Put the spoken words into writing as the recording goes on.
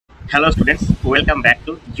Hello students, welcome back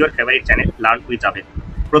to your favourite channel learn with আবেদ।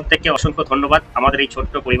 প্রত্যেককে অসংখ্য ধন্যবাদ। আমাদের এই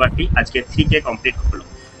ছোট্ট পরিবারটি আজকে 3K কমপ্লিট হলো।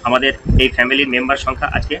 আমাদের এই ফ্যামিলির মেম্বার সংখ্যা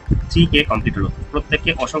আজকে 3K কমপ্লিট হলো।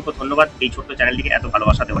 প্রত্যেককে অসংখ্য ধন্যবাদ এই ছোট্ট চ্যানেলটিকে এত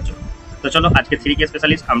ভালোবাসা দেওয়ার জন্য। তো চলো আজকে 3K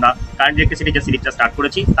স্পেশালিস্ট আমরা কারেন্ট ইলেকট্রিসিটি যে সিরিজটা স্টার্ট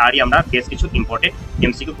করেছি তারই আমরা বেশ কিছু ইম্পর্টেন্ট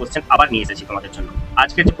এমসিকিউ কোশ্চেন আবার নিয়ে এসেছি তোমাদের জন্য।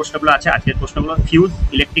 আজকের যে প্রশ্নগুলো আছে, আজকের প্রশ্নগুলো ফিউজ,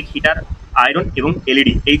 ইলেকট্রিক হিটার, আয়রন এবং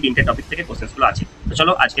এলইডি এই তিনটে টপিক থেকে কোশ্চেনগুলো আছে। তো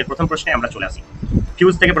চলো আজকের প্রথম প্রশ্নে আমরা চলে আসি।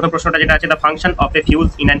 ফিউজ থেকে প্রথম প্রশ্নটা যেটা আছে, the function of A fuse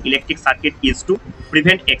in an electric circuit is to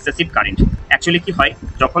prevent excessive current. Actually কি হয়,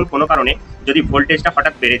 যখন কোনো কারণে যদি ভোল্টেজটা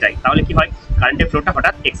হঠাৎ বেড়ে যায় তাহলে কি হয়, কারেন্টের ফ্লোটা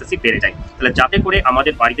হঠাৎ এক্সেসিভ বেড়ে যায়। তাহলে যাতে করে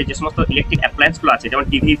আমাদের বাড়িতে যে সমস্ত ইলেকট্রিক অ্যাপ্লায়েন্সগুলো আছে, যেমন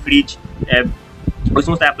টিভি, ফ্রিজ, ওই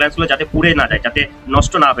সমস্ত অ্যাপ্লায়েন্সগুলো যাতে পুড়ে না যায়, যাতে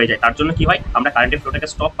নষ্ট না হয়ে যায়, তার জন্য কি হয়, আমরা কারেন্টের ফ্লোটাকে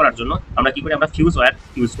স্টপ করার জন্য আমরা কি করি, আমরা ফিউজ ওয়্যার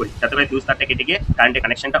ইউজ করি, যাতে করে ফিউজ তারটা কেটে গিয়ে কারেন্টের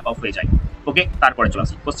কানেকশনটা অফ হয়ে যায়। ওকে, তারপরে চলে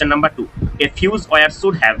আসি question number 2। A fuse wire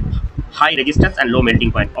should have high resistance and low melting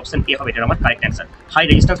point. Option A হবে এটার আমার কারেক্ট অ্যান্সার। হাই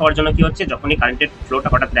রেজিস্ট্যান্স হওয়ার জন্য কি হচ্ছে, যখনই কারেন্টের ফ্লোটা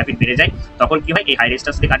হঠাৎ র্যাপিড বেড়ে যায় তখন কি হয়, এই হাই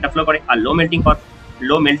রেজিস্ট্যান্স থেকে কারেন্টটা ফ্লো করে। আর লো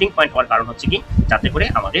মেল্টিং পয়েন্ট হওয়ার কারণ হচ্ছে কি, যাতে করে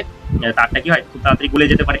আমাদের তারটা কি হয়, খুব তাড়াতাড়ি গলে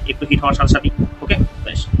যেতে পারে একটু হিট হওয়ার সাথে সাথে। ওকে,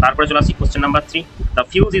 তারপরে চলে আসি question number 3। The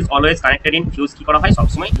fuse is always connected in. Fuse কি করা হয়,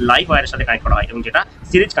 সবসময় লাইভ ওয়্যারের সাথে কানেক্ট করা হয় এবং যেটা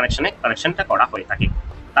সিরিজ কানেকশনটা করা হয়ে থাকে।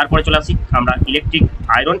 তারপরে চলে আসি আমরা ইলেকট্রিক,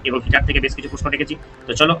 আয়রন এবং হিটার থেকে বেশ কিছু প্রশ্ন রেখেছি।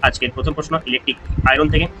 তো চলো আজকের প্রথম প্রশ্ন ইলেকট্রিক আয়রন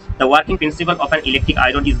থেকে। The working principal of an electric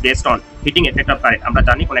iron is based on heating effect of current. আমরা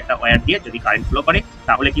জানি কোন একটা ওয়্যার দিয়ে যদি কারেন্ট ফ্লো করে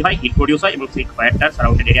তাহলে কি হয়, হিট প্রডিউস হয় এবং সেই ওয়্যারটার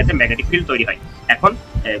সারাউন্ডেড এরিয়াতে ম্যাগনেটিক ফিল্ড তৈরি হয়। এখন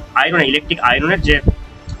ইলেকট্রিক আয়রনের যে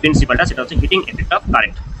প্রিন্সিপালটা সেটা হচ্ছে heating effect of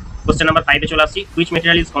current. Question number 5 এ চলে আসি। Which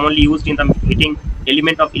material is commonly used in the heating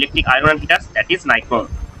element of electric iron and hitters? That is nichrome.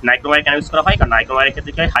 Nichrome wire কেন ইউজ করা হয়, কারণ নাইক্রোম ওয়্যারের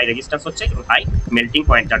ক্ষেত্রে কি হয়, হাই রেজিস্ট্যান্স হচ্ছে এবং হাই মেল্টিং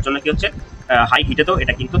পয়েন্ট, যার জন্য কি হচ্ছে, হাই হিটেতেও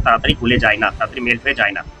এটা কিন্তু তাড়াতাড়ি গলে যায় না, তাড়াতাড়ি মেল্ট হয়ে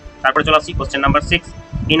যায় না। তারপরে চলে আসি question number 6।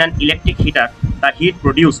 In an electric heater the hit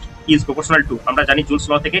produced is proportional to. আমরা জানি জুলস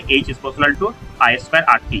ল থেকে H is proportional to I²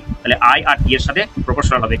 RT। তাহলে I আর T এর সাথে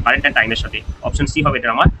প্রপোর্শনাল হবে কারেন্ট অ্যান্ড টাইমের সাথে। অপশন সি হবে এটা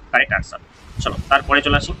আমার কারেক্ট আনসার। চলো তারপরে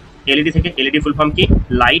চলে আসি এলইডি থেকে। এলইডি ফুল ফর্ম কি,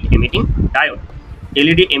 light emitting diode.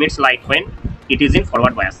 LED emits light when it is in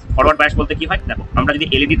forward bias. Forward bias বলতে কি হয়, দেখো আমরা যদি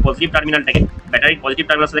এলইডির পজিটিভ টার্মিনালটাকে ব্যাটারির পজিটিভ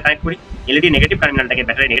টার্মিনালের সাথে কানেক্ট করি, এলইডি নেগেটিভ টার্মিনালটাকে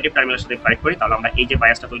ব্যাটারির নেগেটিভ টার্মিনালের সাথে কানেক্ট করি, তাহলে আমরা এই যে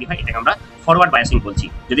বায়াসটা তৈরি হয় এটাকে আমরা ফরওয়ার্ড বায়াসিং বলছি।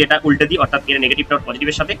 যদি এটা উল্টে দিই, অর্থাৎ এর নেগেটিভটা ওর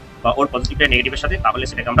পজিটিভের সাথে বা ওর পজিটিভটা নেগেটিভের সাথে, তাহলে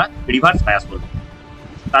সেটাকে আমরা রিভার্স বায়াস বলবো।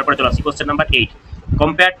 তারপরে চলে আসি question number 8।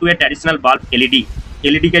 Compare to A traditional bulb LED.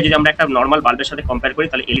 এলইডিকে যদি আমরা একটা নর্মাল বাল্বের সাথে কম্পেয়ার করি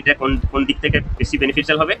তাহলে এলইডিটা কোন দিক থেকে বেশি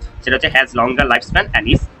বেনিফিশিয়াল হবে, সেটা হচ্ছে has longer life span and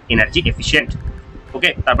is energy efficient. ওকে,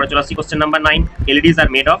 তারপরে চলে আসি question number 9। এলইডিজ are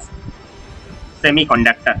made of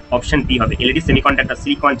semiconductor. Option B হবে এলইডি সেমিকন্ডাক্টর,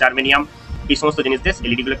 সিলিকন, জার্মেনিয়াম, এই সমস্ত জিনিস দিয়ে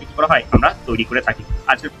এলইডিগুলোকে কি করা হয়, আমরা তৈরি করে থাকি।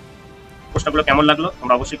 আজকের প্রশ্নগুলো কেমন লাগলো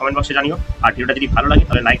তোমরা অবশ্যই কমেন্ট বক্সে জানিও। আর ভিডিওটা যদি ভালো লাগে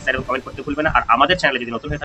তাহলে লাইক, শেয়ার এবং কমেন্ট করতে ভুলবে না। আর আমাদের চ্যানেলে যদি নতুন